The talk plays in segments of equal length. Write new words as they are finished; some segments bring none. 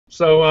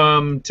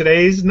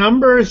Today's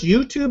numbers: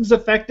 YouTube's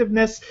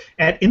effectiveness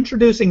at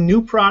introducing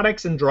new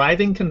products and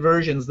driving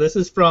conversions. This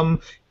is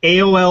from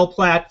AOL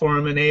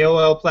Platform, an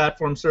AOL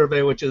Platform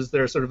survey, which is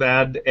their sort of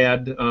ad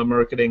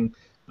marketing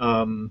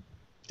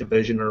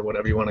division, or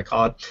whatever you want to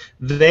call it.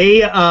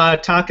 They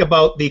talk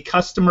about the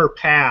customer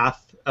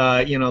path,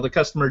 the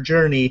customer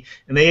journey,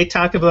 and they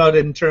talk about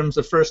it in terms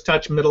of first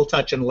touch, middle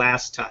touch, and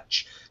last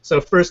touch. So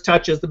first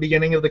touch is the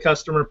beginning of the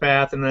customer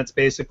path, and that's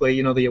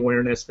basically, the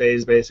awareness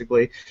phase,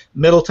 basically.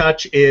 Middle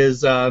touch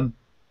is the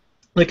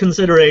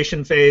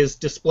consideration phase.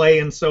 Display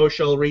and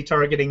social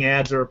retargeting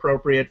ads are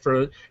appropriate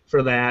for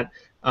that.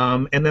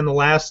 And then the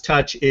last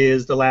touch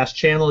is the last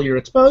channel you're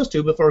exposed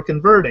to before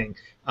converting.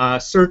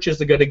 Search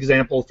is a good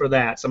example for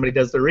that. Somebody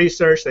does the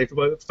research, they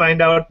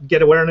find out,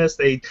 get awareness,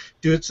 they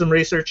do some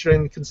research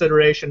during the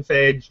consideration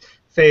phase,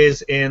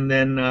 and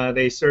then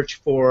they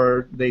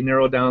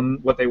narrow down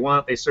what they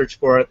want, they search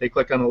for it, they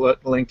click on a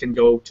link and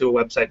go to a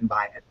website and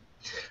buy it.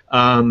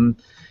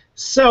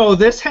 So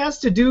this has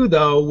to do,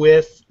 though,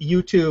 with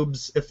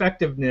YouTube's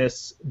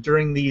effectiveness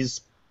during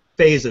these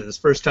phases: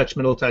 first touch,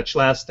 middle touch,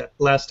 last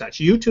touch.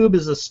 YouTube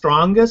is the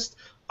strongest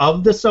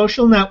of the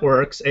social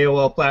networks,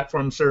 AOL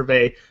Platform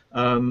survey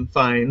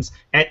finds,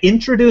 at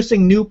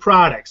introducing new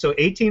products. So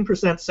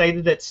 18%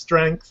 cited its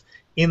strength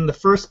in the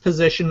first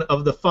position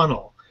of the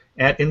funnel,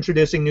 at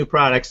introducing new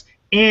products,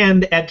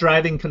 and at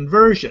driving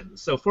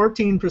conversions. So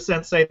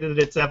 14% cited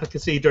its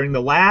efficacy during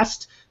the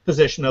last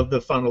position of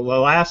the funnel, the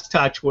last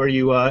touch where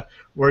you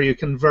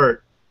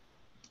convert.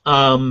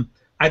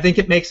 I think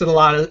it makes a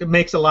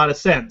lot of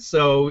sense.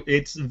 So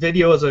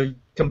video is a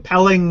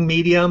compelling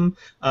medium,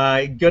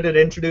 good at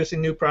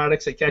introducing new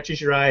products, it catches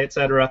your eye,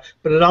 etc.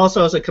 But it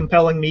also is a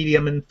compelling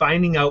medium in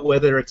finding out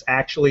whether it's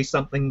actually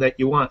something that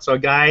you want. So a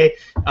guy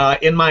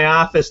in my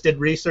office did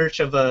research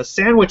of a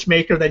sandwich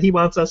maker that he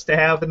wants us to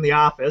have in the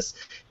office,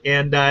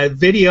 and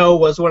video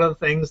was one of the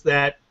things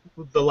that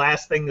the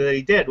last thing that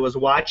he did was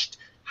watched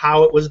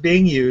how it was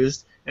being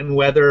used, and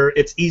whether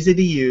it's easy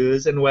to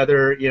use, and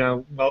whether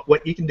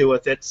what you can do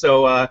with it.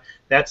 So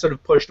that sort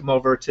of pushed him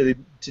over to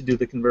do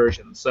the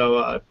conversion.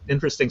 So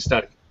interesting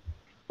study.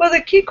 Well,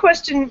 the key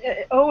question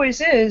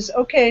always is,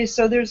 okay,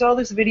 so there's all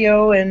this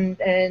video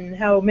and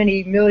how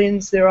many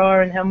millions there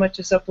are and how much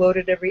is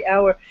uploaded every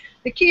hour.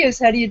 The key is,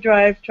 how do you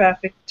drive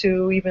traffic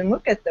to even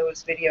look at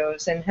those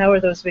videos, and how are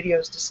those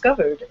videos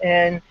discovered?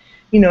 And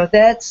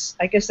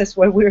I guess that's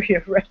why we're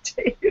here, right,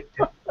 Dave?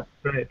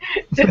 Right.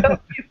 to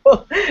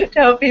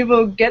help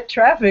people get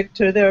traffic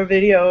to their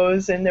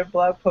videos and their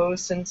blog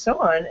posts and so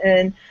on.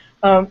 And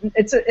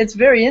it's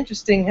very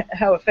interesting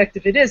how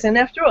effective it is. And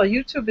after all,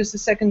 YouTube is the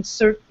second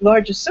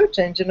largest search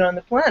engine on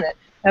the planet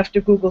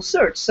after Google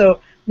search.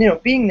 So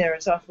being there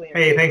is awfully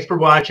important. Hey, thanks for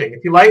watching.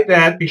 If you like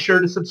that, be sure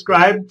to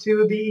subscribe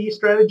to the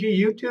eStrategy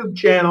YouTube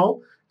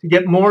channel to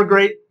get more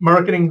great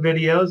marketing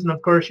videos. And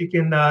of course, you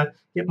can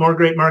get more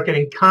great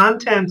marketing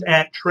content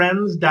at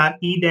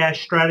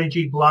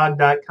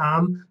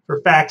trends.e-strategyblog.com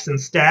for facts and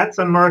stats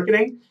on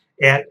marketing,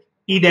 at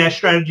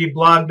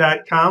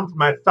e-strategyblog.com for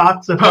my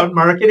thoughts about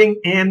marketing,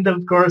 and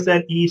of course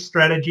at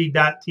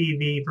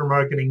eStrategy.tv for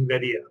marketing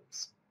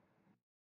videos.